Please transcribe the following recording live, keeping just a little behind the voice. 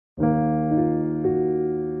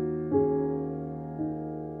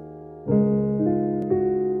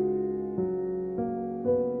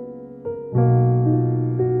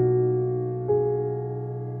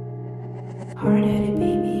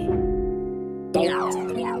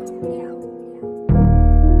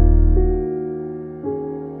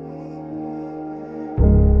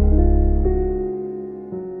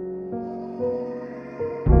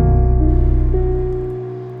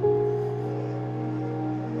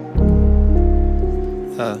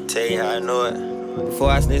Tell you how I know it. Before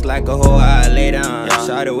I snitch like a hoe, I lay down.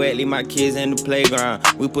 Shot it wet, leave my kids in the playground.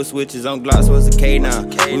 We put switches on Glocks, what's a K now?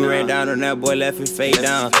 We ran down on that boy, left his face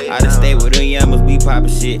down. Out of state with them yammers, we poppin'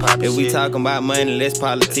 shit. If we talking about money, let's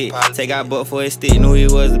politics. Take out butt for his stick, knew he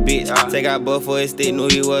was a bitch. Take out butt for his stick, knew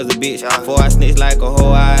he was a bitch. Before I snitch like a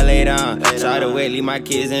hoe, I lay down. Shot it wet, leave my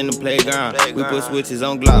kids in the playground. We put switches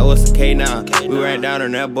on Glock, what's a K now? We ran down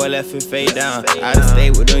on that boy, left his face down. Out of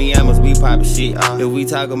state with them yammers, we poppin' shit. If we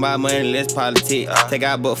talking about money, let's politics. Take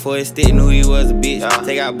out butt for his stick, knew he was a bitch.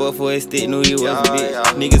 Take out butt for his stick, knew he was a bitch.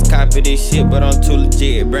 Niggas copy this shit, but I'm too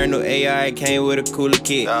legit. Brand new AI came with a cooler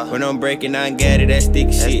kit. When I'm breaking, I got it, that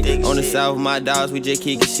sticky shit. On the south, my dogs, we just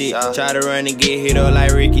kickin' shit. Try to run and get hit up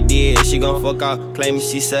like Ricky did. She gon' fuck off, claiming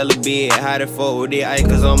she sell a bid. How to fuck with it, ice,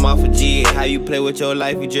 cause I'm off a G. How you play with your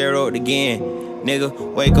life, you just wrote again. Nigga,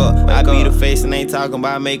 wake up, I be the face and ain't talking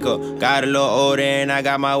about makeup. Got a little older and I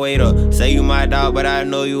got my weight up. Say you my dog, but I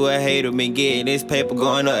know you a hater. Been getting this paper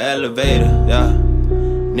going up elevator, yeah.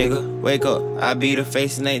 Nigga, wake up, I be the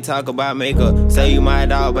face and ain't talk about makeup. Say you my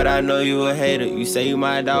dog, but I know you a hater. You say you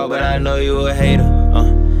my dog, but I know you a hater,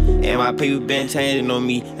 And my people been changing on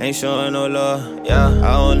me, ain't showing no love, yeah.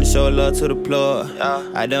 I only show love to the plug, yeah.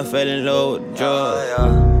 I done fell in love with the drug,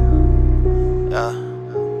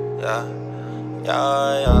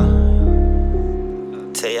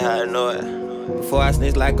 Tell you how I know it. Before I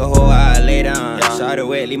snitch like a hoe, I lay down. Shot it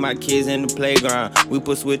wet, leave my kids in the playground. We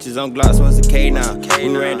put switches on Glocks, what's a K now?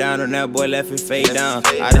 We ran down on that boy, left his face down.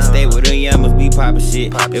 Out of state with them yammers, we poppin'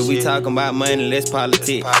 shit. If we talking about money, let's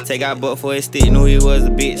politics. Take out butt for his stick, knew he was a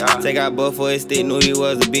bitch. Take out butt for his stick, knew he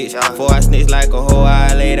was a bitch. Before I snitch like a hoe,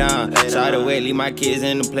 I lay down. Shot it wet, leave my kids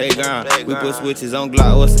in the playground. We put switches on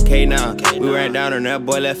Glock, what's a K now? We ran down on that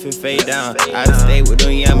boy, left his face down. Out of state with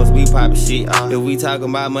them yammers, we poppin' shit. If we talking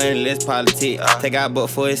about money, let's politics. Take out butt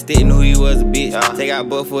for his stick, knew he was a bitch. Take out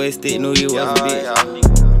butt for his stick, knew he was a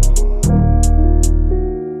bitch.